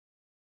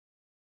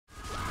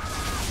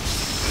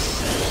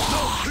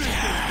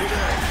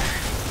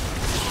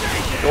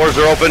Doors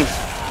are open.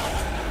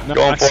 No,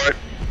 Going for it.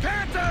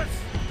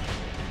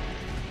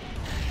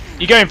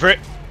 You going for it?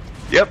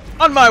 Yep.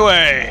 On my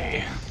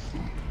way.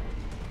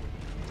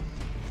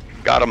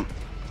 Got him.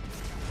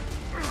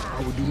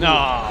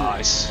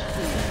 Nice.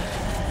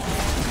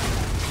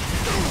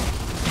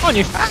 Oh,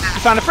 you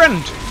found a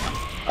friend.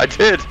 I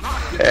did.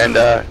 And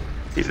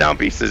he's now in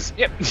pieces.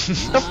 Yep.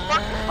 The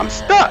fuck? I'm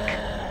stuck.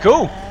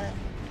 Cool.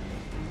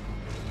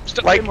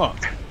 Stuck Like, in what?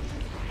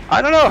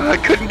 I don't know. I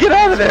couldn't get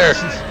out of there.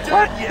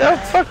 What the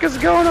fuck is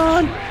going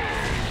on?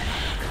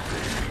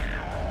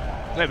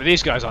 Yeah, but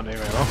these guys aren't doing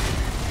very well.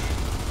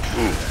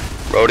 Ooh.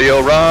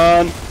 Rodeo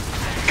run.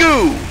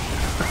 Goo!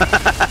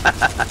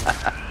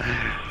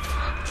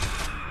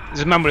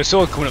 There's a man with a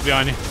sword coming up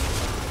behind you.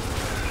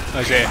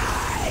 Oh, there.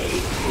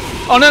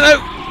 Oh no no!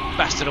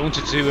 Bastard! I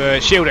wanted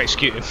to shield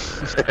execute him.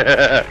 see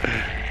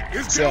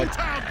how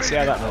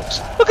that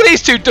looks. Look at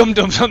these two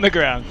dum-dums on the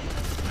ground.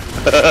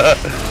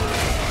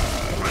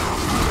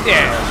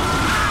 Yeah.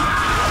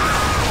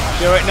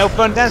 Sure ain't no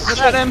fun dancing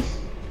without them.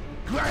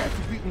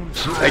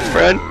 Thanks,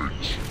 friend.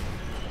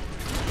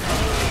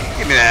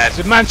 Give me that.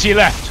 There's a man to your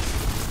left.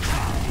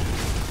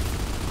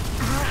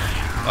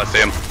 I see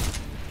him.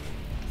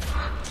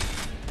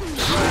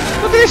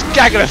 Look at this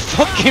gaggle of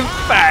fucking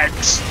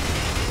fags.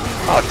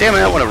 Oh damn it!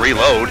 I want to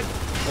reload. I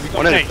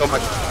wanted to throw my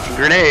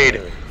grenade.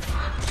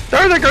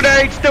 Throw the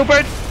grenade,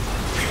 stupid!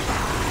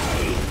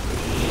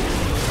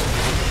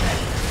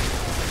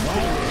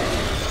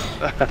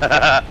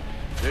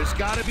 There's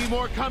gotta be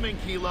more coming,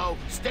 Kilo.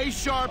 Stay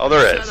sharp. Oh,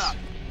 there is.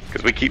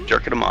 Because we keep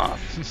jerking them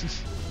off.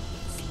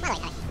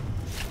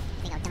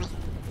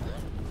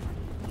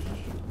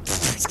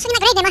 Stop swinging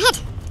that grenade in my head.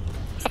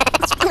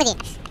 What's wrong with you?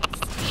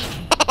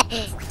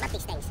 Love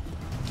these things.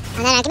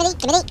 No, give me,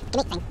 thank you.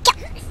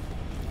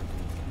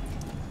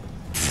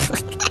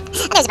 I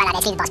know it's about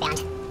that, seen the boss behind.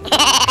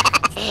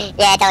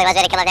 Yeah, it totally was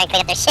ready to come over there and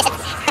clean up their shit.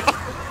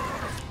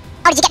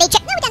 Oh, did you get the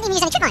trip? No, we don't even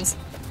use any trip lines.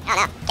 Oh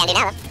no, can't do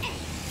that though.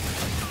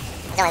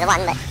 There's only the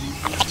one, but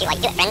I'll protect you while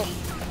you do it, friend.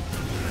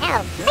 Oh,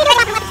 maybe I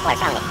can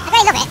what's wrong with it? I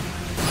really love it.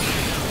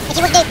 If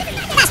you would do,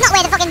 that's not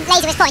where the fucking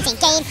laser is pointing,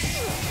 game.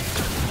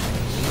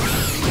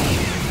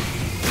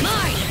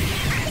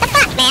 The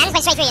fuck, man?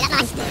 Went straight through you, that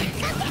man.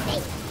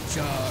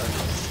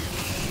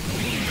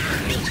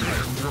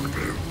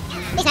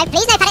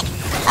 Please no panic.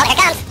 Oh, here it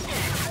comes.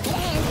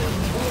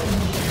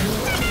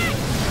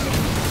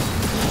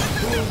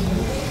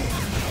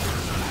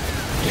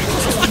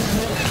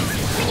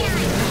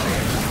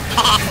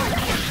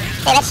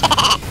 Hey, let's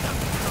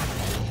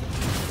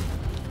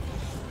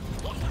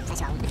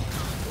that's wrong.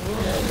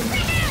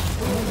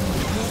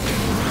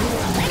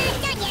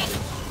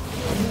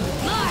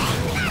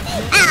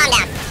 Ah, I'm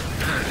down.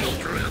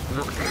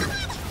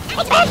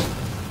 Thanks, man.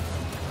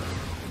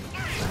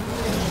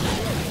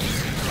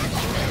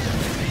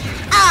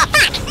 Oh,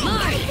 fuck!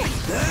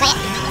 Wait.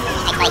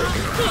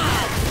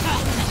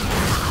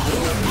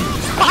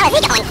 Where the hell is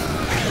he going?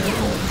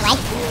 Away.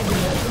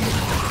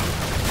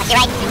 What's your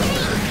right?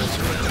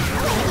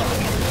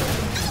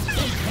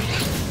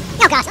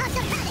 Oh gosh.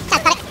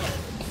 Sounds better.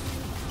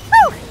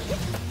 Woo!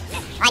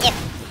 Behind you.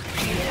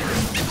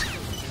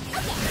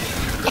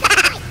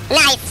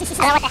 Nice! I don't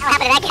know what the hell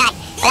happened to that guy,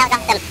 but that was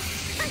awesome.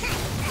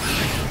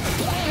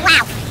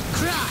 Wow!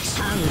 Crush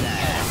hunger!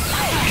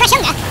 Crush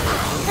hunger?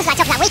 Looks like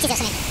talking about Wheaties or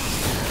something.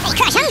 Hey,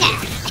 crush hunger!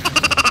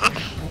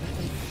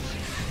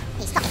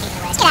 These fucking things are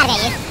the worst. Get out of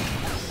here, you!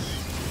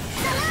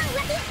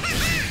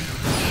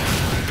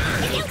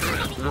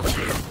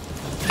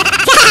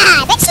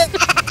 Haha, bitch! What the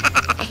fuck?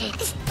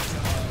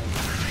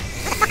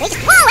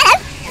 Whoa, hello!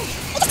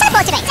 He just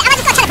teleported to me! I've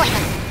just got teleported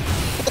from.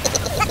 That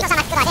doesn't sound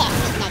like a good idea.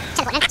 You know,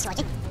 teleport and towards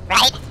you.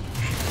 Right?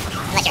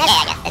 Unless you're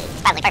there, I guess.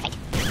 It's probably perfect.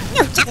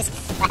 No, chances.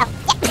 Well, yep.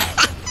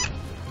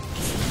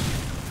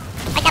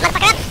 Light that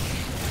motherfucker up!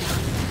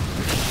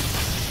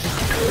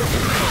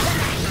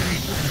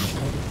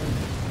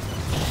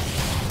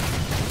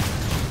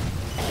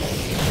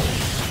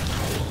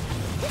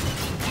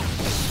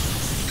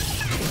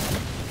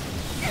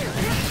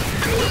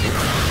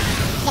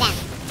 Get out.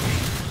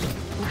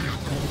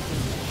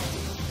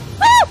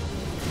 Woo!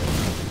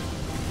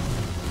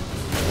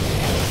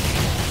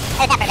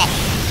 Hold that for a bit.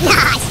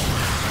 Nice!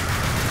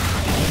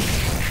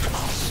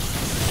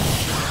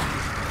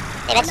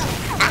 Hey, bitch.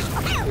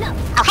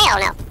 Oh, hell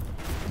no.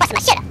 Busting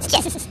my shit up.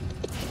 Shit.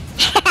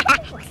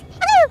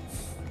 Woo!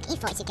 He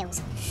 42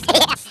 kills.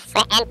 Yeah.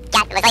 And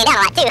got was laying down a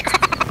lot, too.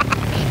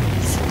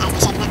 That's me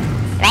shaking that.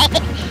 Right?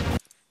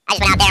 I just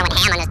went out there and went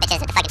ham on those bitches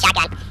with the fucking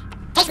shotgun.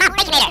 Taste my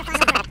baconator!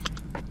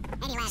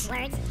 Any last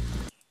words?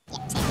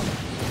 Yeah, stay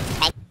home.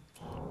 Okay.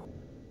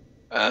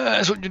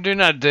 That's what you're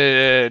doing at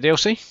the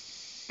DLC?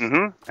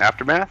 Mm-hmm.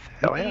 Aftermath?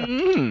 Hell yeah.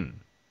 Mm.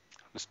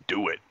 Let's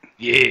do it.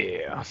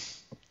 Yeah.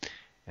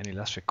 Any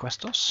last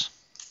requestos?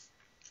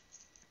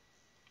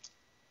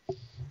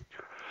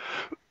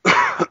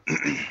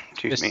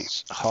 Excuse me.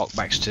 This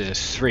harks to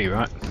 3,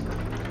 right?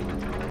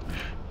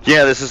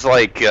 Yeah, this is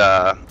like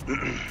them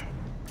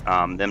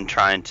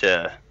trying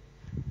to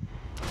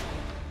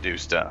do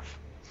stuff.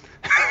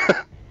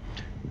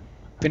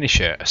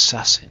 Finisher,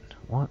 assassin.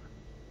 What?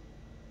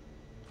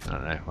 I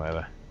don't know,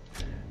 whatever.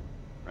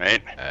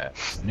 Right?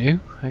 New,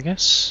 I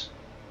guess?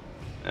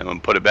 And we'll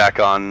put it back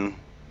on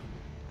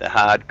the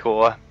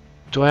hardcore.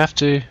 Do I have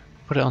to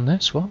put it on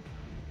this? What?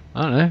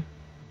 I don't know.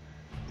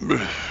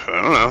 I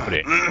don't know. Put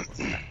it.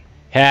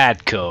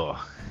 Hardcore.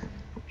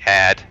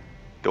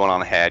 Going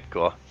on the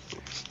hardcore.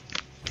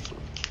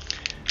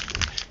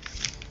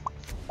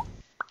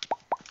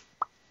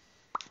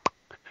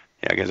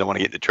 Yeah, I guess I want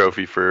to get the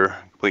trophy for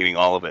completing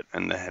all of it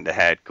and the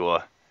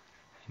hardcore.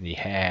 The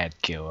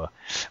hardcore.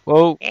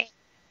 Well,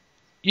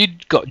 you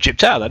got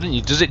gypped out of that, didn't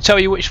you? Does it tell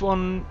you which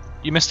one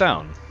you missed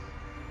out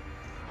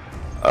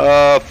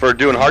on? For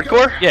doing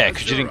hardcore? Yeah,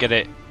 because you didn't get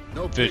it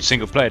for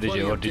single player, did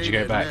you? Or did you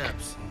go back?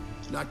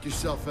 Knock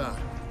yourself out.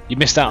 You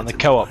missed out on the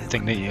co-op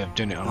thing, didn't you? Of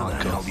doing it on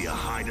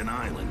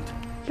hardcore.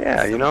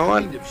 Yeah, you know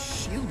what? I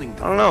don't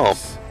know.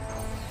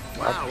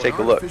 I'll have to take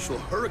a look. Artificial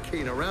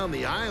hurricane around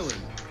the island.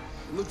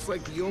 It looks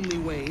like the only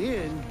way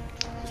in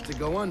is to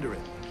go under it.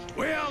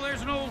 Well,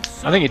 there's an old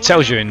I think it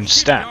tells you in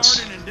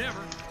stats.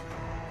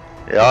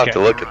 Yeah, I'll have to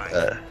look at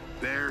that.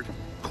 Baird,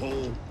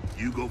 Cole,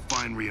 you go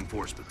find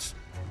reinforcements.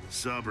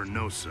 Sub or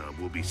no sub,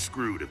 we'll be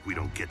screwed if we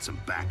don't get some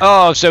back.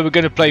 Oh, so we're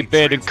going to play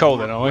Baird and Cole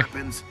then, are we?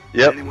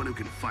 Yep. Anyone who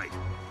can fight.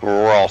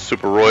 We're all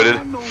super roided.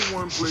 I know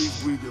one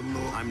place we can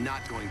look. I'm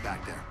not going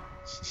back there.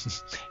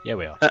 Yeah,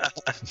 we are.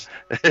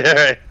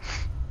 Alright.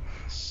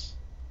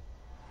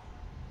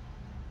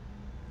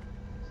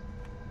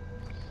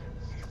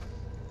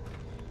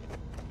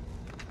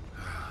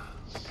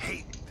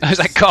 Hey, Is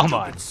that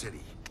Carmine?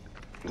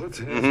 What's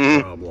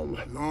his problem?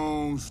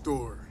 Long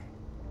story.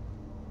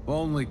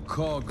 Only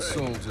COG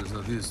soldiers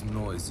are this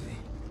noisy.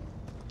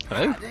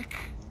 Hello?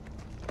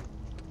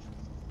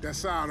 That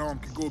sidearm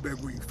can go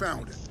back where you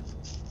found it.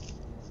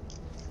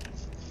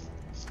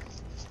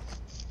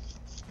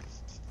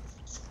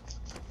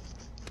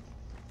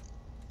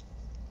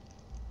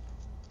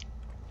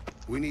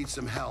 we need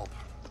some help.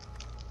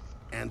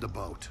 And a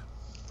boat.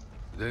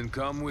 Then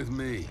come with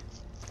me.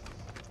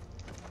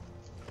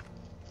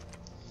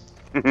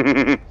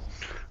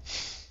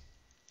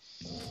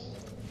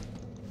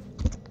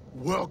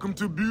 Welcome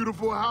to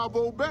beautiful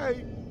Halbo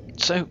Bay.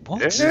 So,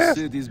 what? Yeah.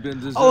 City's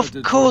been Oh, of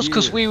deserted course, for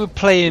because years, we were which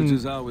playing...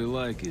 is how we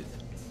like it.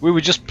 We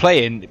were just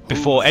playing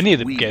before any of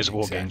the we Gears of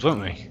War games,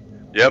 weren't we?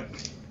 Yep.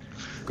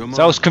 Come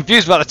So I was on.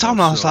 confused about the time,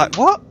 and I was like,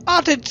 what?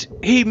 How did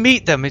he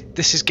meet them?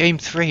 This is game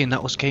 3, and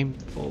that was game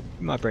 4.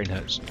 My brain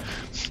hurts.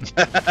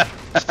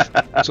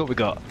 That's what we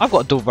got. I've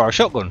got a double barrel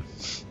shotgun.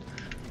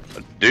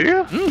 Do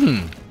you?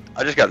 Mm-hmm.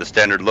 I just got the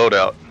standard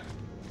loadout.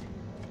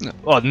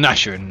 Oh,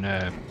 Nasher and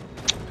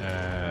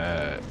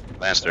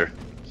Lancer.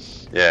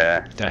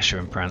 Yeah, Dasher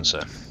and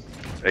Prancer.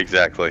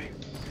 exactly.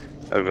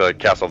 I've got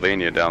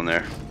Castlevania down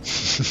there.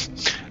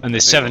 And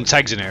there's 7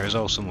 tags in there as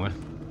well somewhere.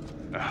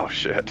 Oh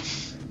shit.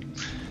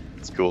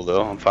 It's cool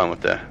though. I'm fine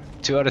with that.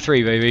 2 out of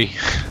 3, baby.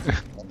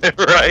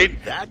 Right?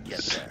 That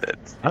gets there.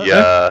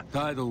 Yeah.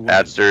 Tidal wave.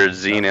 Adster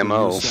Zine After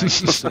MO. you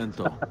sank the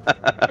Centaur.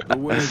 The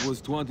wave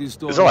was 20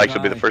 stories This will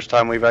actually be the high, first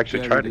time we've actually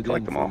tried carried to it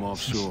collect in them from all.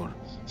 offshore.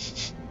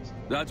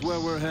 That's where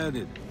we're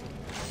headed.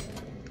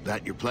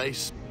 That your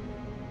place?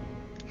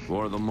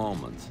 For the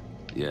moment.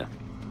 Yeah.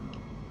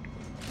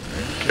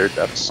 Scared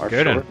that from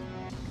Scared our him. shore?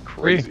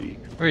 Crazy.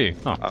 Where are you?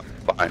 Oh. I'm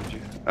behind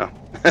you. Oh.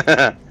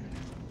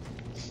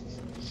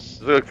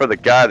 Look for the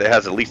guy that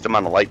has the least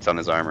amount of lights on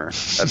his armor.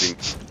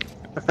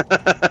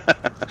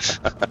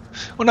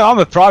 Well, no, I'm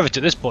a private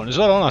at this point as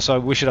well, aren't I? So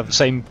we should have the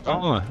same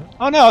armor.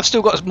 Oh no, I've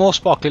still got more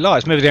sparkly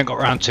lights. Maybe they haven't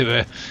got around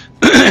to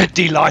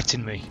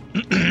delighting me.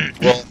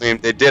 Well, I mean,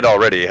 it did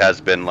already. It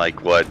has been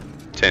like, what,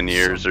 10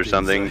 years or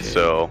something,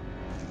 so...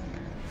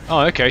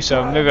 Oh, okay,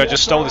 so maybe I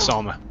just stole this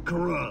armor.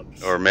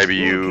 Or maybe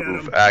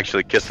you've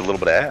actually kissed a little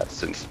bit of ass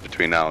since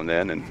between now and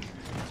then, and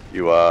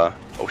you, oh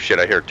shit,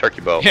 I hear a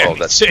turkey bow. Yeah, Oh, me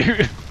that's...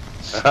 too.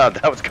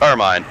 That was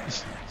Carmine.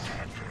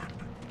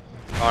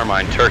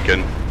 Carmine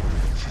Turkin.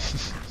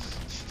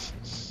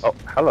 Oh,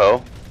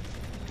 hello.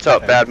 What's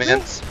up,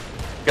 Badmans?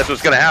 Guess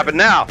what's gonna happen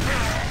now?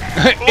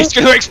 It's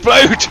gonna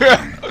explode!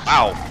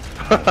 Wow.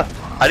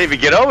 I didn't even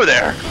get over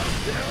there.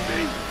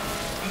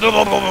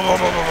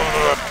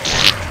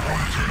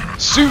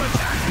 Soup!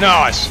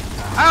 Nice!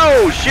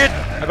 Oh, shit!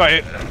 I got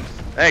it.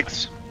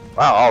 Thanks.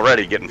 Wow,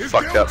 already getting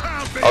fucked up.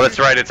 Oh, that's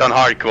right, it's on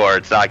hardcore.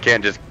 It's I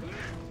can't just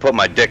put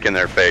my dick in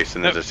their face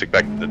and then just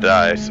expect them to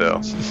die,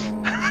 so...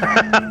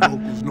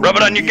 Rub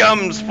it on your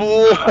gums,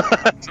 fool!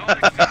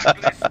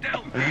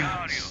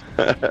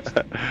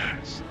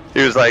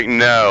 He was like,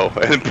 no,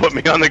 and then put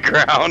me on the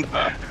ground.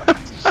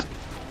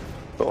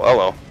 Oh,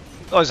 hello.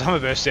 Oh, there's a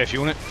Hammerburst there if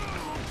you want it.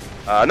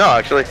 No,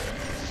 actually.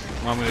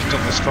 I'm gonna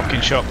dump this fucking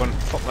shotgun.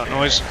 Fuck that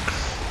noise.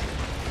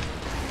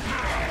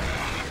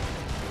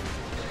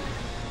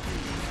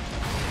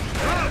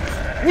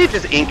 He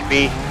just inked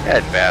me.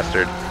 That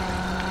bastard.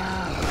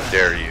 How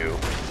dare you.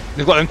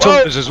 They've got them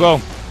tumpers as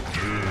well.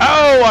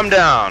 Oh, I'm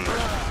down.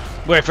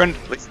 Wait, friend.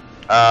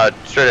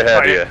 Straight ahead of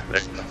Right. you.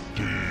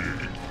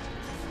 There.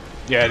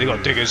 Yeah, they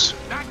got diggers.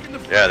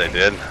 Yeah, they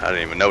did. I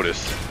didn't even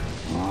notice.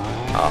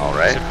 All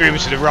right. There's a boomer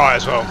to the right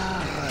as well.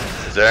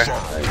 Is there?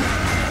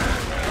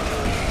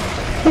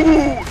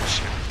 Ooh.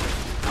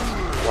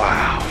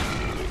 Wow.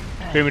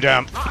 Boomer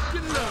down.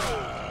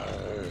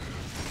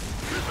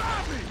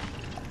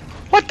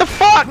 What the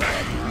fuck?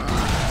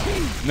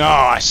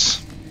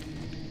 Nice.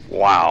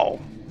 Wow.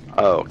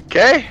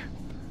 Okay.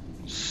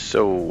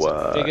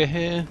 So, Digger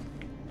here.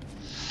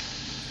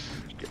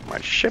 get my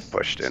ship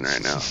pushed in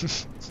right now.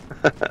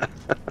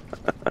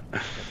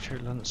 True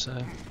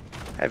Lancer.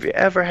 Have you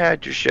ever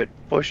had your shit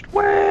pushed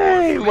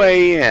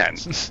way in?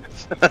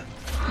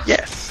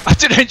 Yes. I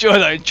did enjoy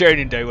that in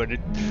training day when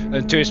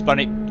two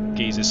Hispanic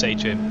geezers say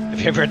to him,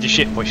 "Have you ever had your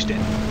shit pushed in?"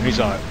 And he's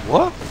like,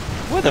 "What?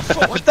 Where the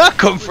fuck did that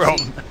come from?"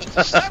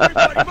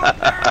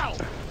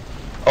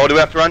 Oh, do we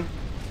have to run?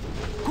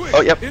 Quick,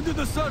 Oh, yep. Into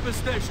the service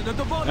station at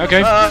the bottom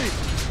Okay. of the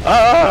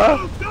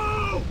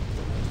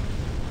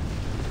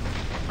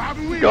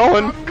street.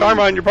 Going.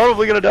 Carmine, you're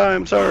probably gonna die.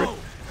 I'm sorry.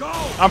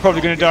 I'm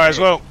probably going to die as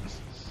well.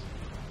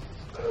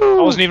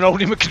 I wasn't even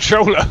holding my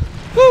controller.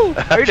 Woo!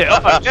 Made it.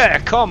 Oh, yeah,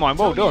 Carmine,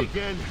 well done.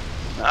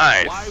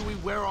 Nice. Why we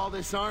wear all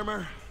this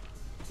armor?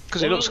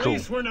 Because it looks cool.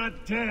 we're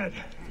not dead.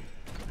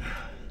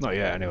 Not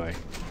yet, anyway.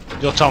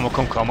 Your time will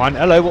come, Carmine.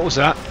 Hello, what was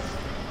that?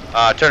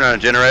 Turn on a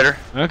generator.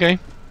 Okay.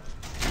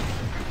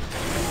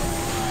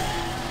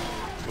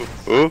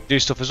 Ooh. Do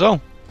stuff as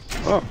well.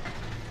 Oh.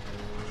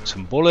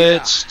 Some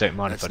bullets. Don't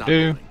mind if I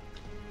do.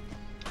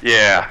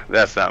 Yeah,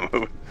 that's not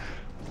moving.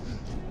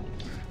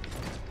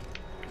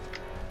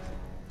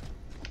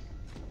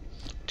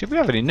 Did we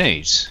have any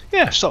needs?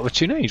 Yeah, start with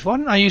 2 needs. Why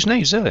didn't I use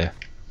needs earlier?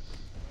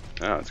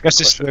 Oh, that's a I guess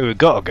this is where we've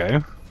got to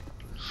go.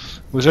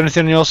 Was there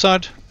anything on your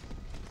side?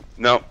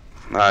 Nope.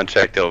 I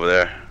checked over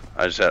there.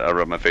 I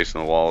rubbed my face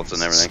on the walls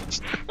and everything.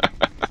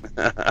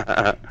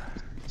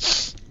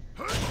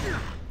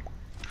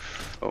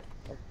 Oh.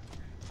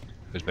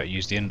 I better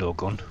use the indoor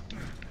gun.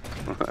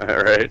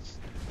 Alright.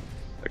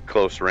 A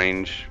close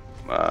range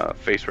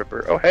face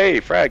ripper. Oh hey,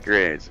 frag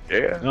grenades.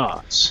 Yeah.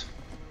 Nice.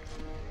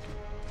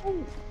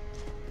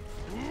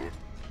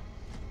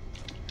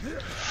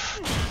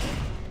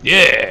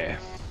 Yeah.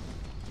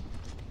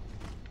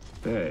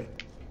 Hey,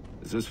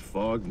 is this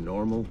fog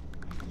normal?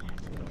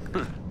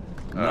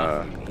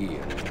 Nothing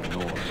here.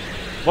 Normal.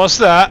 What's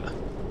that?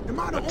 Am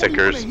I the only one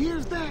tickers. that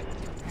hears that?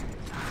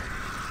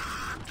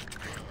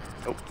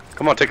 Oh,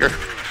 come on, ticker.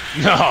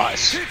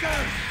 Nice.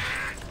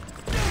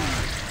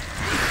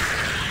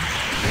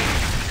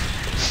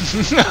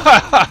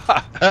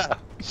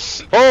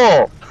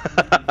 Oh!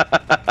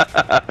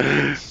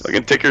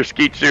 Looking ticker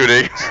skeet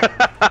shooting.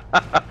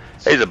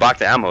 Hey, there's a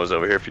box of ammos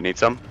over here if you need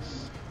some.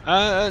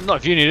 Not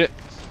if you need it.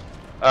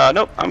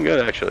 Nope, I'm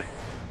good actually.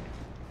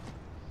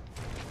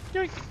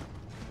 Yoink.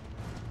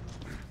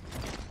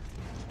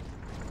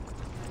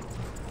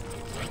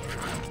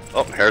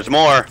 Oh, here's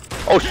more.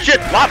 Oh shit,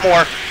 a lot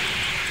more.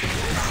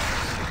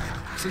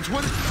 Since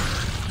when?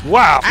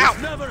 Wow.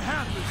 Never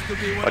happens to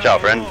me when Watch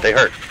out, friend. They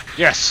hurt.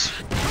 Yes.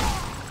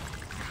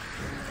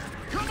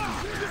 Come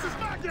on, this is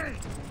my game.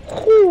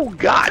 Oh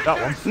god. That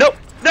one. Nope.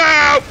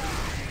 No.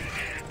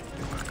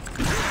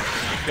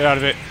 Get out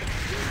of it.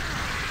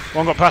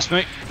 One got past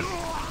me.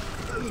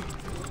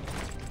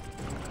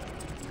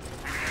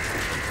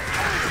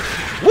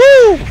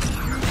 Woo!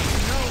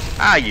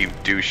 Ah, you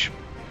douche.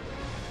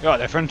 You alright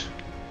there, friend?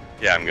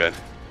 Yeah, I'm good.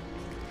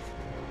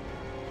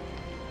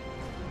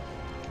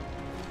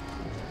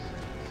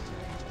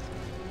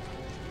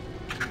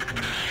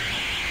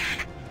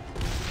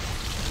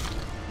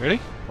 Really?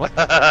 What?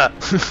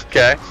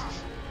 Okay.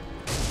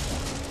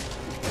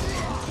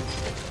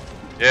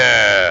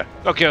 Yeah.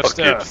 Okay, Fuck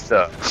your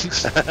stuff.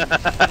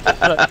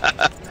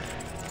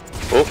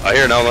 Oh, I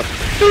hear Noma.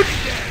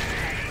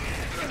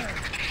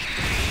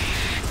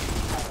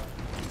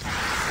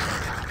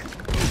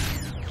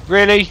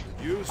 Really?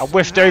 I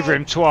whiffed over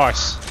him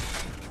twice.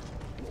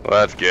 Well,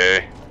 that's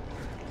gay.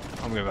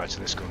 I'm going back to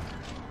this gun.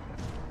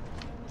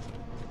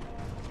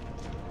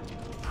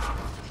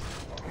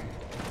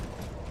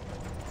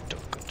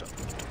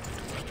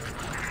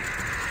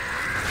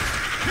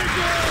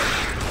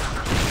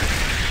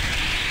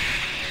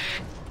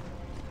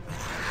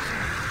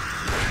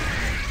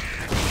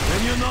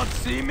 Can you not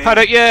see me?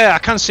 Paddock, yeah, I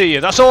can see you.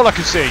 That's all I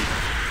can see.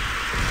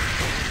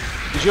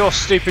 Is your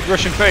stupid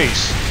Russian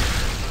face.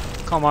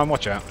 Come on,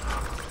 watch out.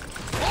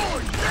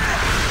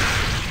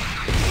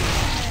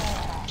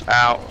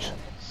 Ouch.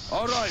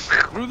 All right,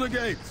 through the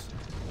gates.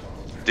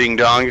 Ding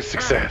dong,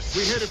 success.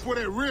 We headed for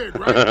that rig,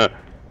 right?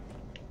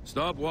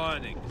 Stop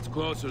whining. It's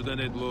closer than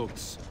it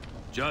looks.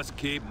 Just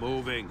keep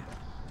moving.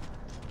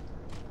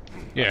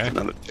 Yeah.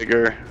 Another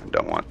Tigger.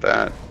 Don't want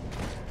that.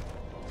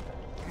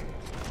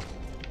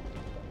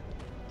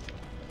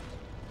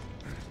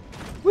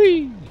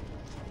 Whee!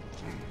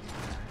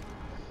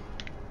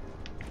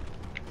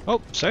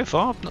 Oh, so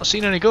far I've not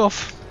seen any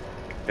guff.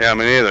 Yeah,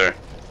 me neither.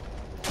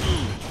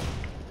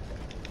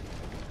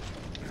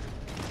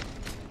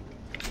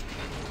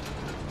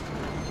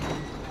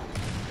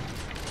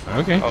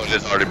 Okay. Oh, it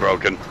is already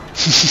broken. I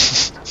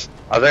was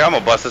like, I'm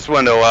gonna bust this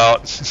window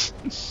out.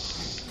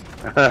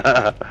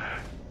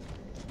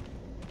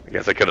 I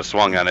guess I could have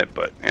swung on it,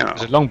 but, you know.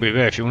 There's a long beam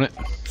there if you want it.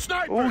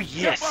 Sniper, Oh, get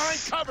yes. behind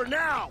cover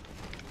now.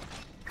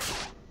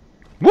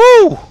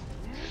 Woo!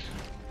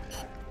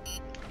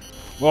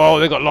 Whoa,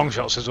 they got long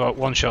shots as well,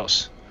 one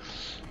shots.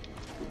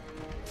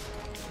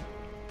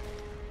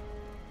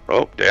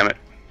 Oh, damn it.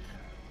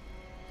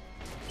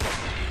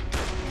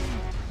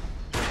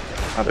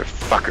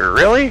 Motherfucker,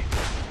 really?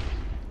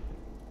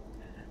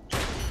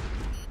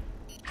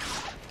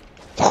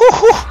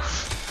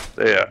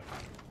 Yeah.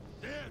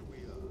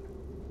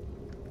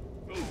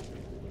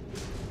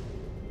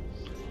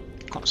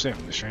 Can't see him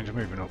in the strange, I'm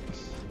moving up.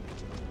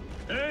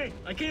 Hey,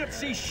 I can't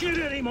see shit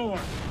anymore.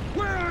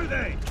 Where are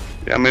they?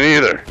 Yeah, me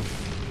neither.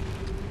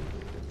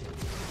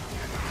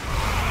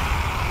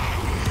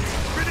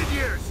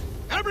 Grenadiers!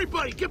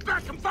 Everybody, get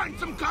back and find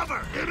some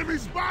cover! Enemy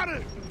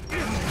spotted!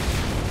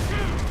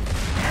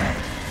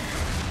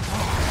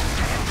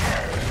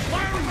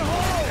 Fire in the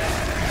hole!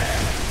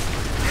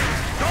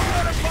 Don't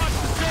let him watch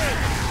the scene!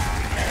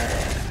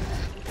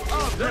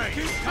 Oh, great!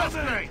 Keep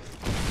coming!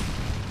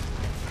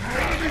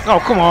 Oh,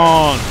 come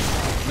on!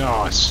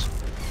 Nice.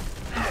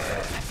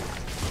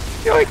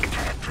 Yoink.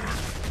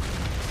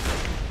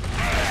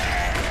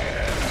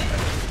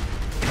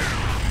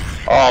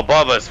 Oh,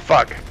 above us,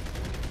 fuck.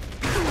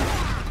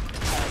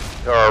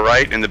 They're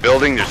alright in the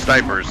building, there's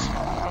snipers.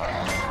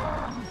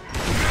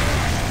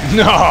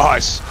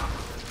 Nice!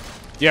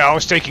 Yeah, I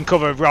was taking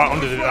cover right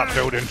under that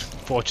building,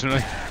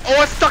 fortunately. Oh,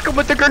 I stuck him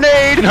with the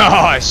grenade!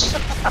 Nice!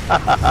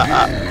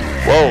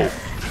 Whoa.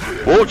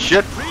 Oh,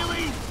 shit.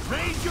 Really?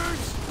 Rangers?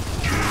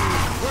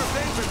 Where have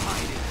they been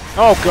hiding?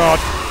 Oh god!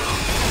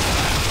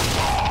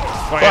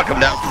 Right, Fuck him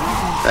now.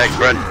 Thanks,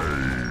 friend.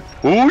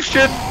 Oh,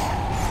 shit.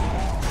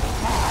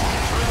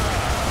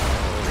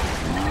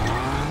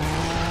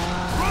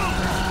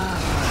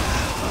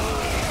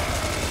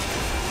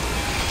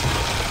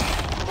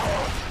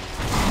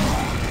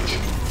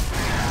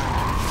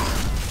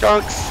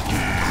 Chunks.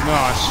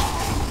 Nice.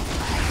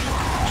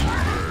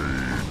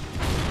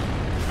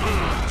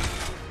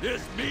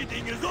 This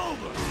meeting is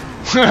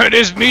over!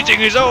 This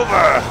meeting is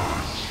over!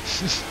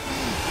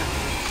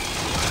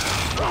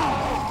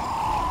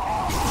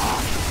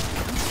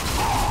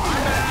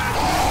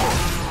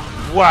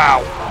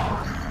 Wow!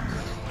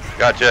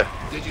 Gotcha.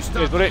 Did you Yes,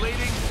 stop the buddy.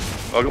 bleeding?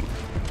 Welcome.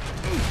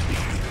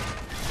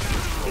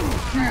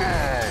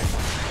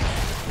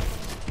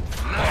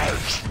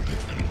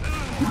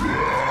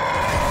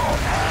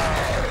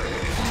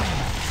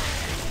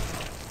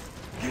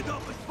 Get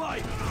up and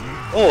fight!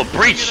 Oh, a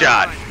breach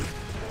shot.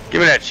 Give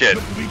me that shit.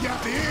 We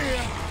got the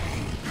air!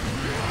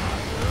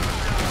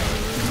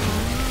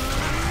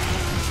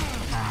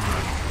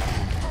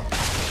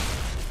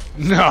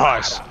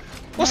 Nice!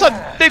 What's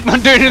that big man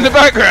doing in the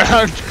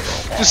background?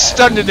 Just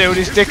standing there with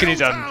his dick in his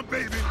hand. Down,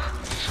 baby!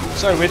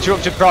 Sorry, we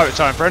interrupted private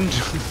time, friend.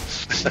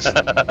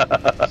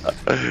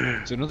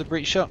 Is another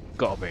breach shot?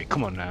 Gotta be.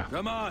 Come on now.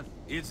 Come on,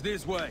 it's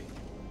this way.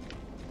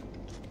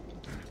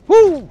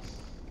 Woo!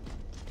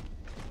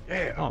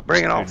 Yeah, Oh,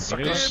 bring it on, that's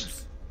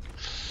suckers.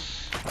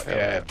 good.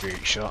 Yeah,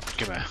 breach shot.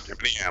 Give me.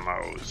 Give me the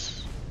ammos.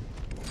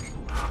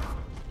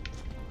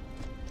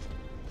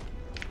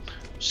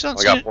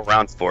 I got 4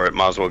 rounds for it.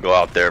 Might as well go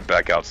out there,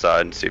 back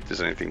outside, and see if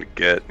there's anything to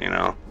get, you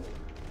know.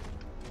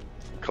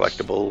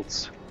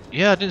 Collectibles.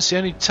 Yeah, I didn't see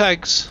any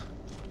tags.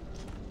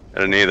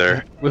 I didn't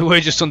either. We were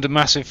just under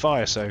massive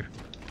fire, so.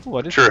 Oh,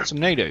 I did True. get some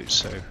nados,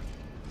 so.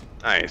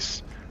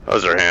 Nice.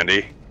 Those are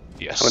handy.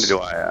 Yes. How many do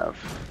I have?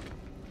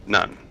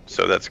 None.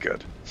 So that's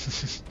good.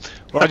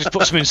 Well, I just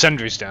put some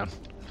incendiaries down.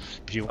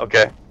 If you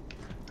Okay.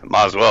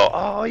 Might as well.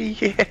 Oh,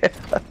 yeah.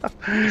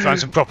 you find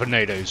some proper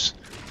nados.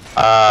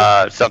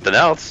 Something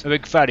else. A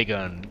big fatty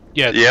gun.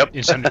 Yeah, Yep.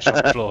 incendiaries on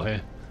the floor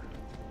here.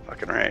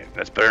 Fucking right.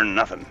 That's better than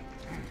nothing.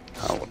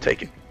 I will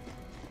take it.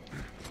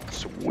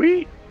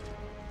 Sweet.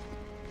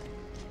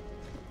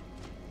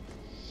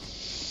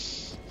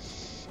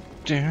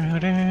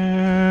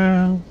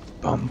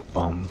 Bum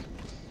bum.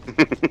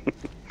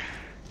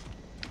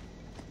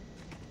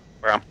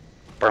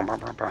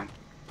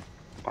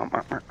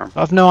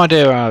 I've no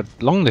idea how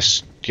long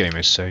this game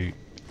is, so.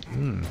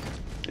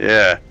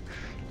 Yeah.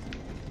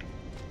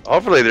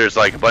 Hopefully there's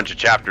like a bunch of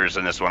chapters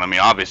in this one. I mean,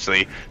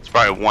 obviously, it's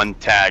probably 1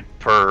 tag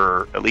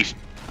per at least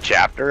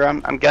chapter,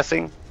 I'm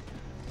guessing.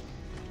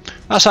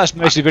 That's how it's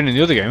mostly been in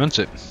the other game,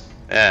 hasn't it?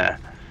 Yeah.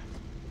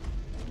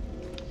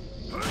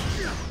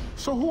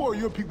 So who are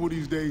your people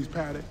these days,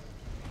 Patty?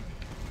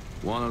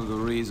 One of the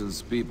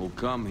reasons people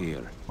come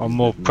here. Or is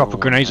more that proper no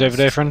one grenades over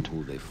there, asks friend?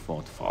 Who they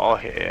fought for. Oh,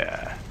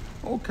 yeah.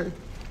 Okay.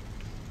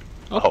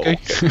 Okay.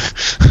 okay.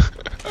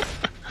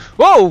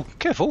 Whoa!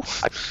 Careful!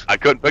 I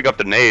couldn't pick up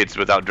the nades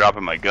without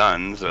dropping my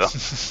gun, so.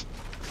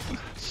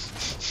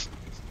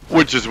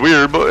 Which is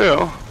weird, but you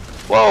know.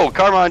 Whoa,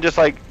 Carmine just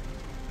like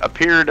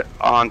appeared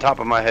on top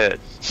of my head.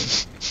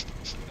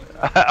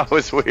 That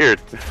was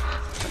weird.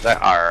 I was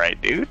like,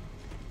 alright, dude.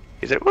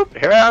 He said, whoop,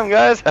 here I am,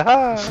 guys.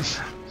 Haha.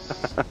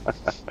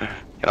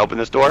 Can I open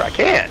this door? I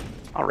can.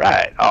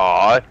 Alright.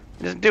 Aw, it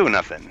doesn't do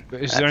nothing.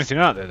 But is there anything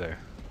out there, though?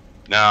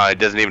 No, it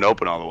doesn't even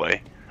open all the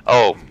way.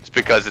 Oh, it's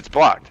because it's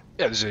blocked.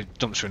 Yeah, there's a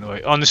dumpster in the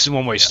way. Oh, and this is a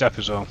one-way step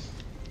as well.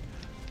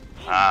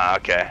 Ah,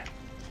 okay.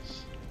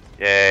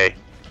 Yay.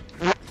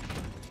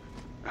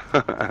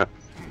 Have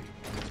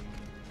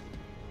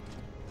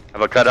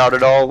I cut out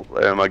at all?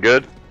 Am I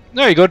good?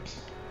 No, you're good.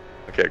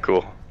 Okay,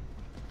 cool.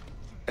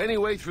 Any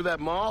way through that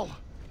mall?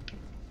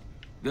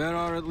 There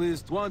are at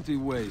least 20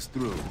 ways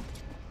through,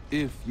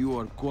 if you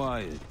are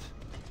quiet.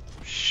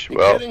 Shh, You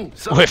well, kidding? we're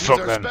Something's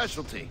fucked our then.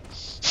 specialty.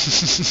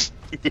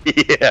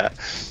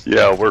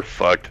 yeah, we're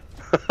fucked.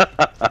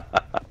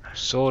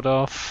 Sword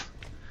off.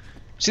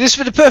 See, this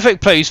would be the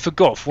perfect place for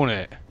Goth, wouldn't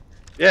it?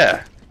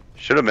 Yeah,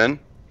 should have been.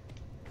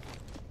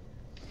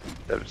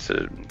 That was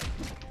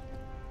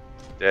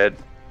dead.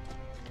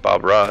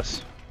 Bob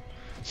Ross.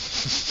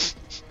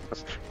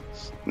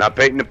 Not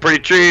painting a pretty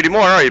tree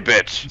anymore, are you,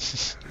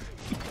 bitch?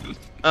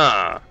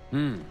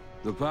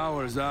 The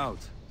power's out.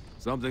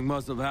 Something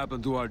must have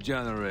happened to our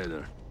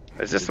generator.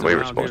 Is this It's the way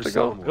we're around supposed here to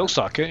go? somewhere. Looks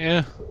like it,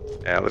 yeah.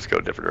 Yeah, let's go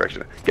a different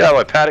direction. Get out of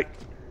my paddock.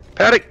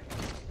 Paddock!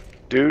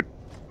 Dude,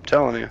 I'm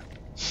telling you.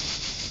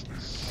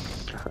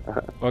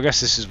 Well, I guess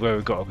this is where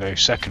we've got to go.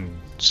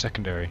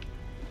 Secondary.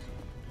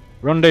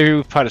 Rendezvous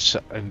with Paris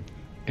and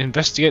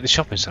investigate the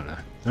shopping centre.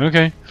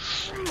 Okay.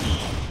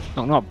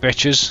 Knock knock,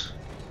 bitches.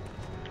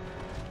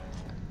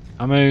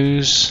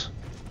 Ammos.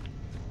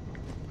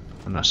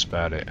 And that's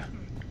about it.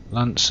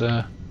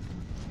 Lancer.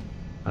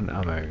 And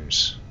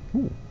ammos.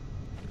 Ooh.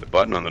 The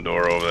button on the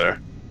door over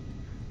there.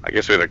 I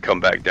guess we have to come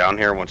back down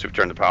here once we've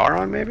turned the power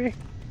on, maybe?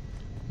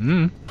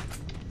 Hmm.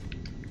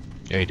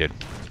 Yeah, he did.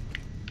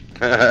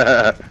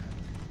 Oh,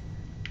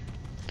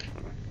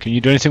 Can you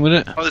do anything with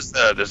it?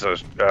 there's a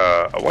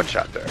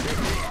one-shot there.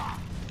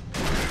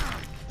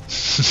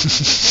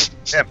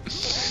 Yep.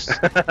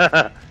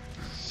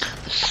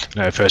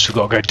 No, first we've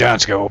got to go down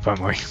to go up,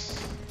 haven't we?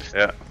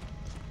 Yeah.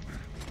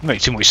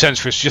 Makes too much sense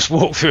for us to just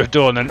walk through a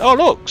door and then, oh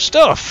look,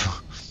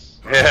 stuff!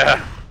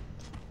 Yeah.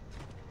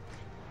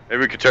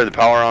 Maybe we could turn the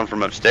power on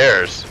from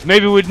upstairs.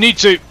 Maybe we'd need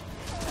to.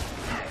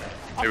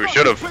 Maybe we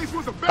should have.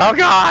 Oh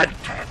god!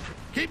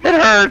 It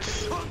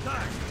hurts!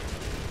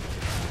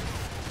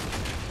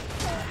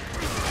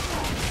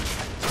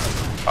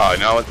 Oh,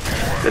 no,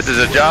 this is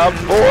a job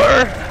for...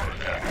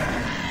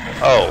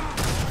 Oh.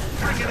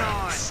 Bring it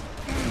on.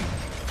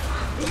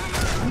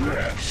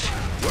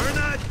 We're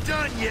not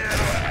done yet.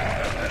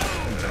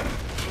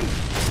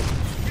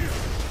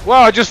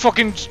 Wow, I just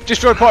fucking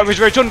destroyed part of his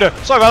rotunda.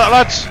 Sorry about that,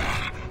 lads.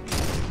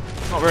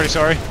 Not really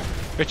sorry.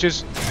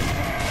 Bitches.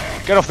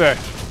 Get off there.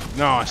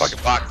 Nice.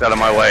 Fucking box out of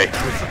my way.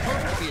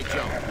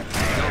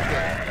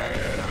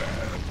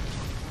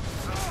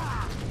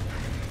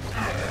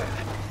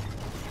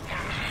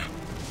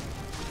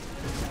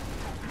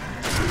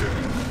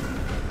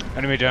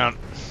 Enemy down.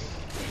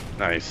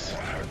 Nice.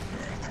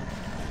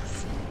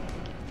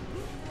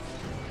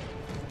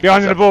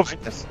 Behind and above.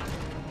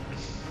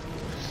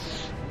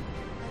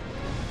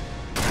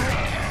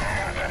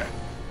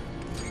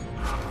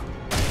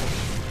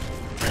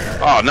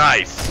 Oh,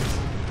 nice.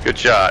 Good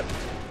shot.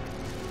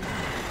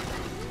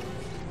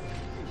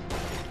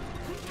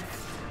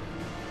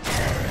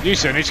 You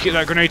sir need to get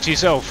that grenade to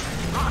yourself.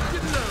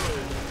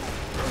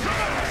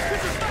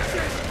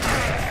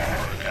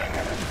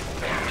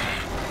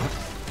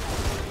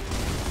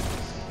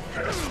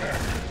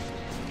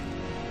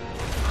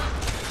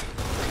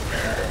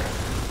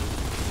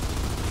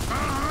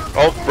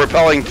 Oh,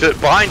 repelling to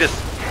behind us.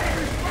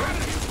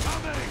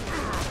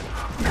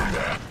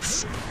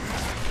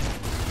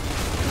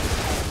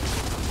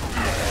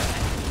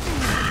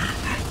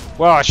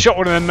 Wow, I shot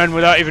one of them men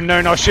without even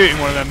knowing I was shooting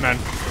one of them men.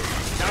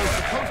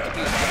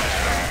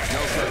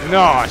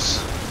 Nice.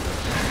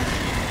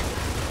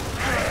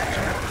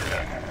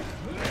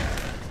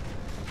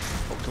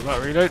 Fucked up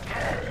that reload.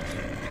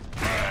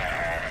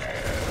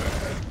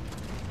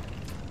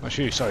 That's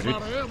you, sorry dude.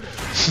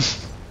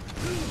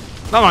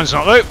 That man's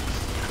not though.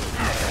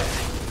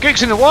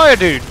 Geeks in the wire,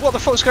 dude. What the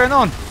fuck's going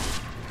on?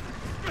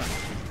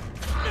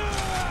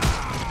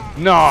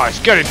 Nice,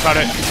 get him,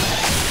 Paddock.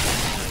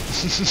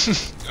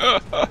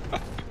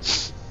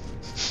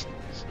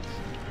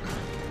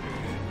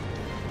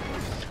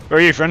 Where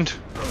are you, friend?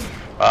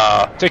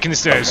 Taking the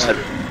stairs.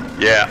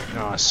 Yeah.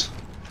 Nice.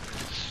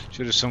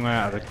 Should have sung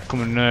out of the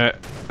coming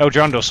El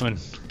John or something.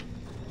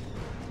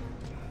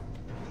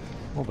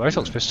 Oh,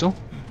 Botox pistol.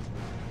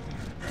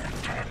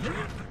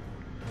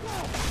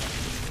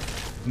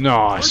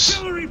 Nice.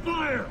 Artillery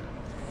fire.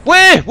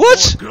 Where?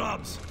 What?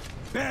 Grubs.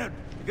 Baird,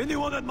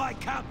 anyone at my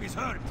camp is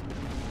hurt.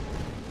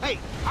 Hey,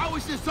 how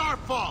is this our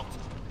fault?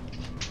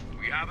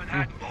 We haven't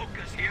had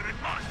focus here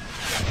in months.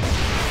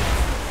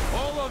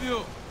 All of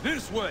you,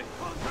 this way.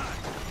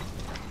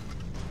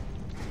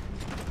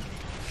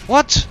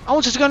 What? I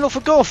wanted to go and look for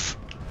Goff.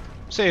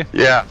 See you.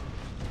 Yeah.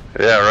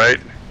 Yeah, right.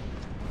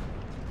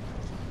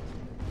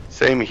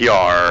 Same here.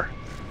 I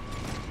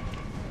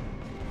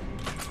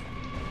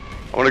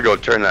want to go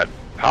turn that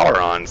power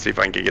on, see if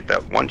I can get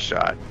that one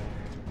shot.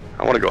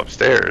 I want to go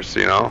upstairs,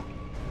 you know?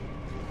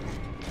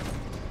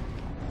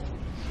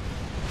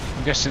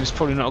 I'm guessing it's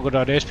probably not a good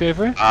idea to be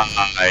over here.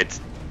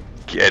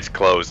 It's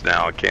closed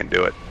now. I can't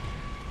do it.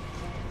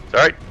 It's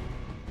alright.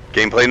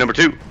 Gameplay number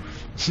 2.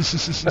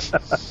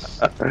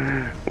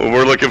 When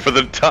we're looking for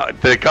the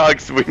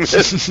cogs we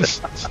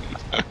missed.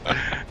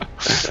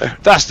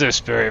 That's the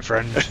spirit,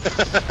 friend.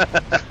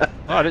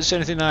 Oh, I didn't see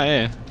anything out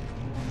here.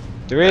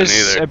 There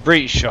is a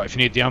breach shot if you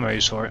need the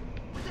ammos for it.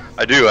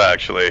 I do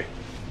actually.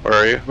 Where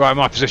are you? Right in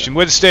my position.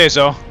 Where the stairs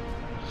are.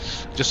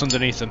 Just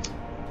underneath them.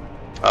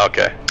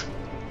 Okay.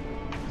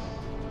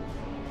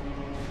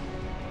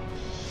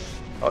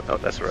 Oh no,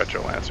 that's a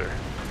retro lancer.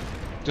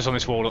 Just on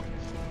this wall up.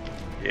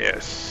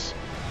 Yes.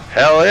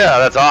 Hell yeah,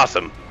 that's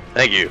awesome.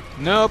 Thank you.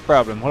 No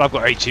problem. Well, I've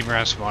got 18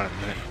 rounds for mine at the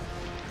minute.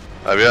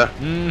 Have ya?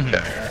 Mm-hmm.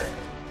 Okay.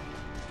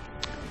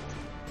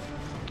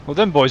 Well,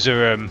 them boys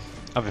are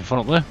having fun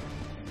up there.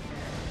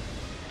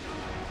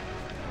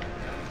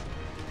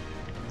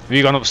 Have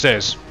you gone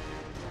upstairs?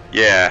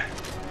 Yeah.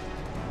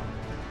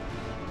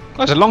 Oh,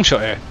 there's a long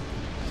shot here.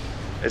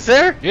 Is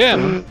there? Yeah,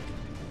 man.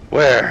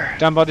 Where?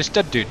 Down by this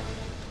dead dude.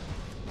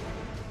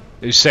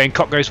 Who's saying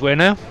cock goes where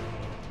now?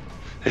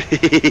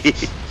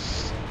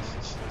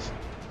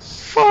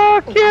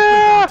 Fuck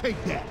yeah!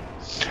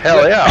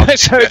 Hell yeah!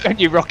 So and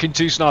you're rocking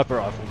 2 sniper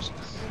rifles.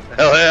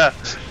 Hell yeah!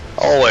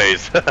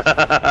 Always.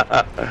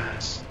 I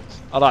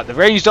like the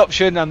ranged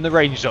option and the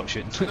ranged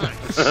option.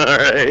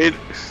 Alright.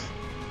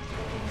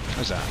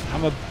 What's that?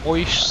 Hammer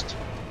Boist?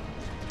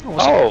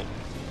 Oh!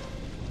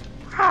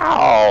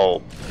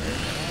 Ow!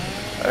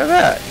 Look at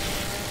that.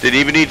 Didn't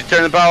even need to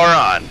turn the power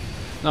on.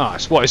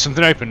 Nice. What, is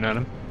something open now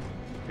then?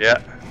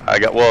 Yeah. I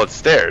got, well, it's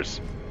stairs.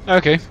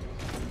 Okay.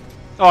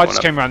 Oh, I just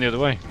up. came around the other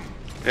way.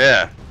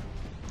 Yeah.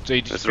 So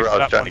you just This is where I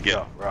was trying to get.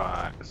 up.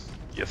 Right.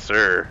 Yes,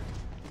 sir.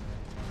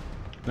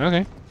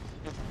 Okay.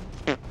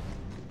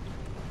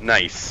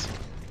 Nice.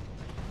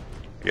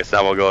 I guess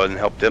now we'll go ahead and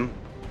help them.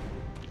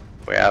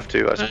 We have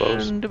to, I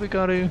suppose. And we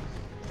got to.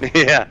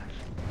 Yeah.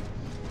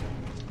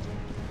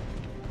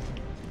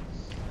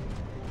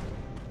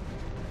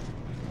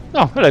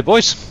 Oh, hello,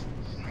 boys.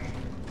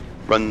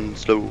 Run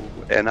slow,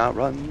 and I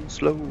run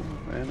slow,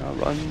 and I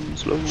run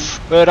slow.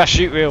 But I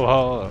shoot real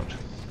hard.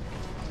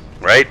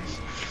 Right?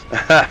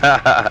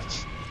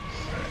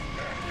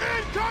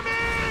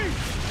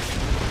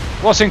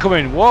 What's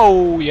incoming?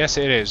 Whoa, yes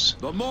it is.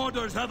 The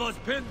mortars have us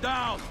pinned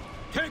down.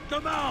 Take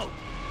them out.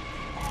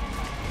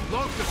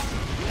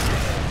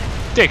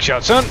 Dick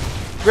shot, son.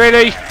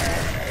 Really?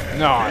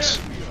 Nice.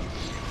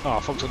 Oh, I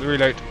fucked up the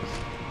reload.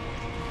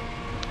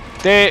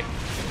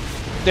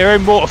 Their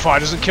own mortar fire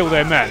doesn't kill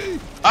their men.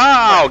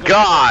 Oh,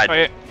 God! Oh,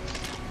 yeah.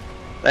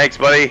 Thanks,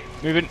 buddy.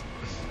 Moving.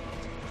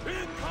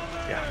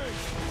 Yeah.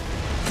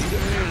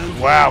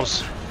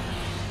 Wows.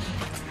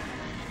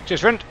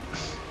 Cheers, friend.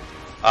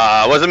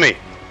 Wasn't me.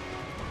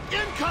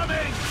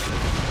 Incoming!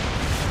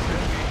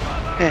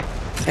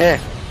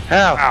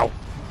 Ow. Ow.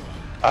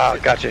 Oh,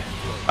 gotcha.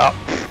 Oh,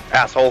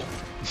 asshole.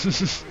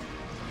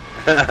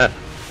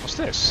 What's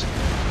this?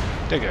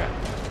 Digger.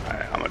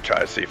 Alright, I'm gonna try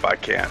to see if I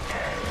can.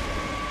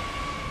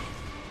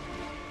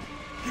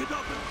 Get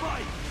up and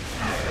fight!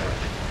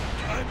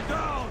 I'm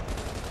down!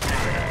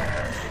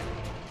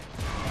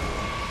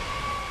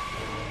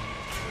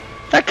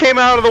 That came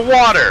out of the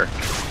water!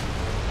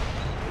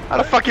 How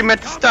the fuck you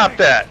meant to stop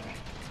that?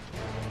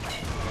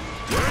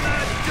 We're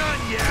not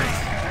done yet!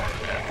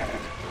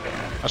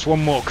 That's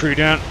one more crew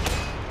down.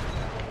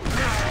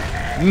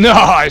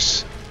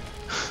 Nice!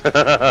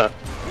 I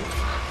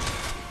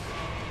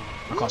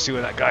can't see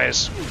where that guy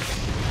is.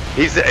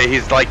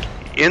 He's like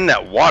in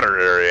that water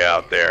area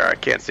out there. I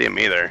can't see him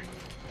either.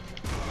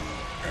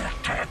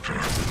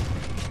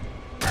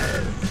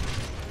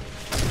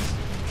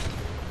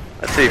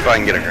 Let's see if I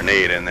can get a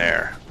grenade in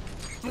there.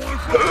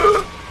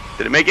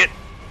 Did it make it?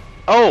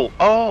 Oh.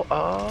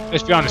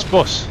 It's behind this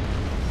bus.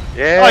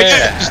 Yeah. Oh,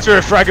 yeah. Just threw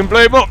a frag and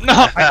blew him up.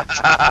 No.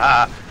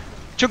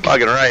 Chunky.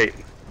 Fucking right.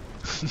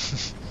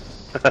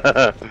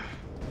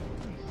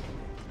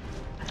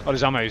 Oh,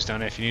 there's ammo's down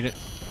there if you need it.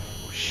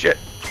 Shit.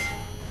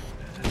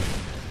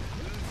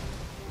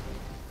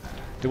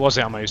 There was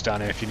ammo's down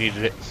there if you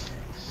needed it.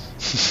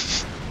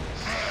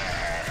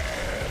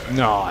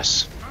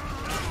 Nice.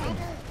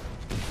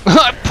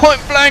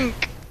 Point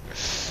blank.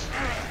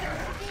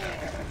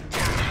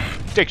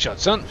 Dick shot,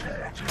 son.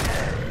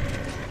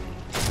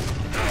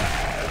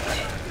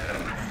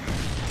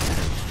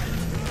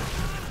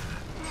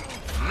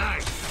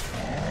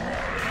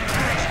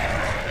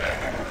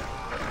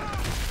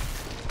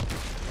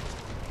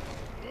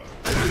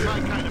 My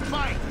kind of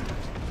fight!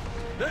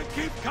 They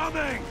keep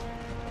coming!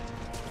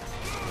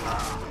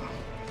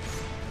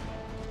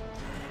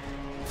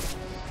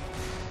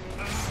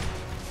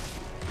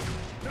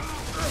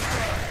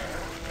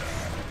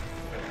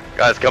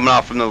 Guys coming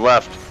off from the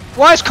left.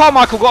 Why has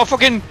Carmichael got a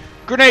fucking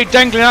grenade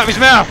dangling out of his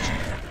mouth?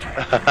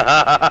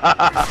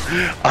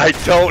 I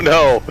don't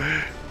know.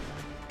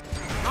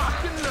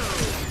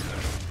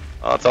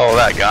 Oh, it's all of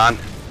that gone.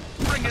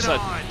 Bring it on!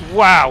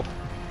 Wow.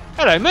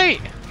 Hello,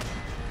 mate.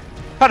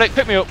 Paddock,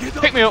 pick me up.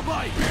 Pick me up.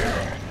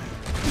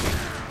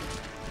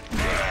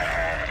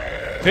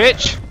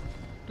 Bitch.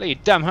 Lay your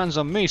damn hands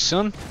on me,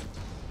 son.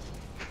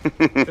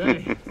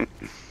 Hey,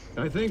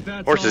 I think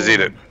that's Horses all. eat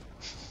it.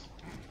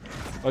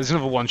 Oh, there's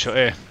another one shot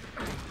here.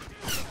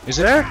 Is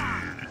there?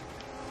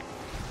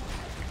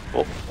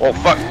 Oh, oh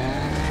fuck.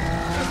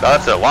 No,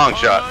 that's a long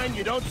shot.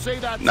 You don't say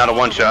that Not a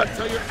one shot.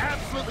 until you're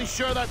absolutely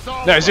sure that's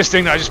all. No, it's this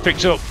thing that I just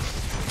picked up.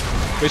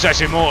 It's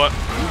actually more.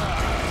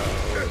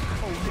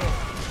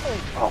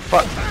 Oh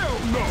fuck.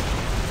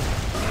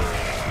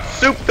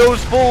 Soup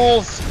those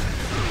fools!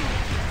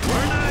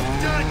 We're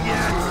not done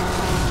yet.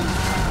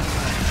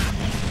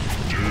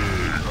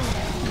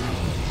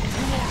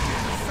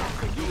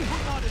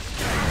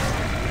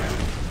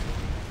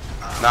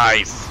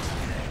 Nice.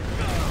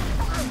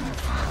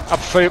 I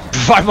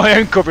provide my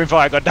own covering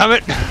fire,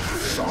 goddammit!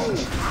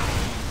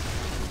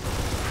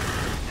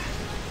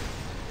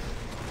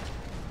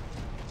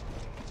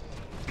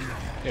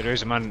 Yeah, there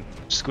is a man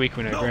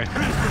squeaking over here.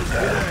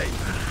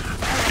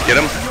 Get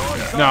him?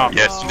 No.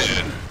 Yes, you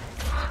did.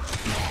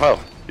 Oh,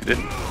 you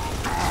didn't.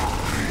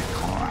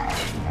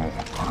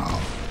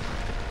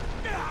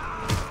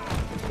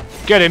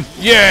 Get him!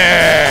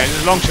 Yeah!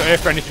 There's a long shot here,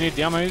 friend, if you need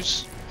the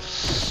ammos.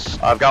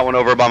 I've got one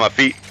over by my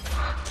feet.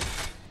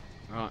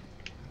 Right.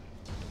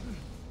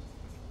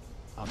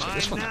 I'll take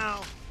this one then.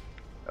 Now.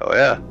 Oh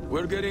yeah.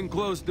 We're getting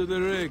close to the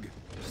rig.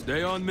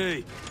 Stay on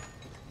me.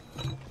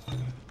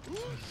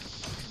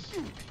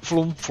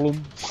 Flum,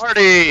 flum.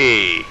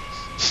 Party!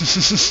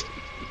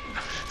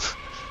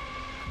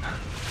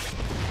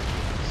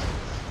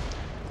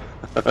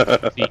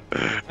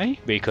 Hey,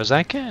 because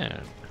I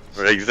can.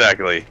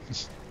 Exactly.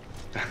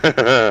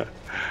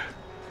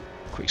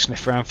 Quick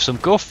sniff around for some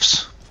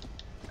guffs.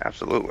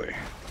 Absolutely.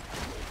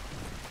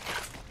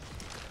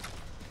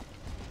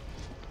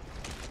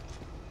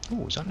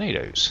 Oh, is that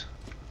NATO's?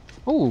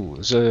 Oh,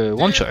 there's a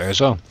one shot here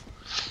as well.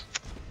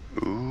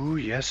 Ooh,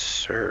 yes,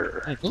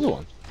 sir. Hey, another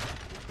one.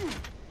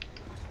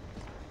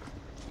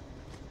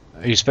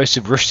 Are you supposed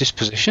to rush this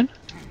position?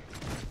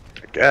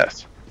 I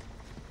guess.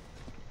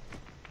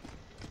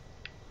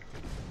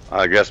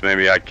 I guess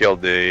maybe I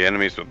killed the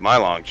enemies with my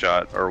long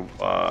shot, or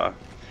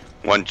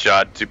one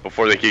shot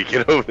before they could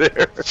get over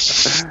there.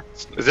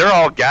 Cause they're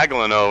all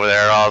gaggling over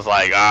there. I was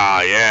like,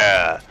 ah,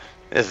 yeah,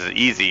 this is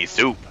easy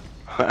soup.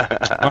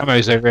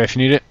 Ammo's over here if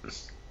you need it.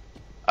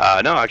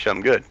 No, actually,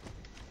 I'm good.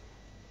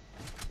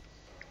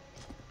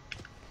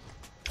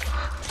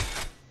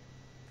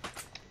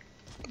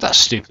 That's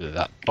stupid,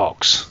 that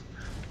box.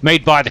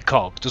 Made by the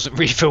COG, doesn't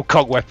refill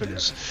COG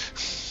weapons.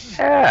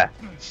 Yeah.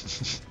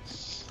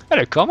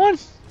 Hello, Carmine.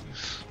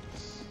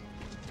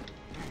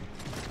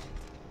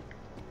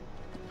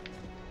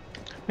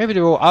 Maybe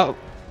they're all.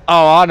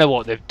 Oh, I know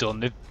what they've done.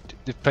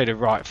 They've played a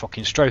right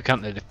fucking stroke,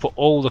 haven't they? They've put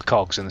all the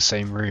COGs in the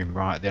same room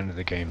right at the end of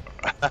the game.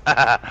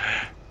 That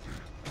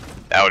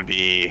would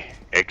be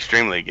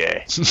extremely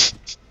gay.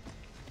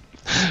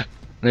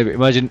 Maybe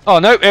imagine. Oh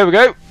no, here we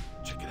go.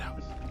 Check it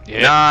out.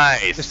 Yeah.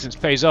 Nice. Distance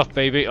pays off,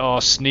 baby. Oh,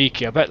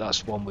 sneaky. I bet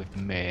that's one we've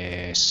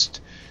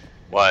missed.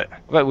 What?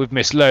 I bet we've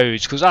missed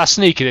loads because how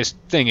sneaky this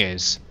thing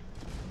is.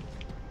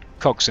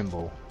 COG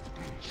symbol.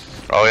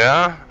 Oh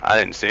yeah? I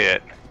didn't see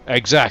it.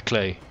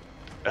 Exactly.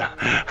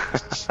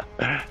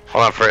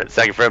 Hold on for a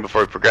second, friend.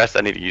 Before we progress,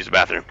 I need to use the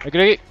bathroom.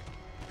 Okay.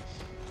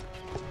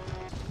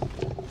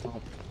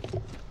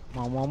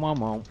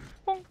 Mom.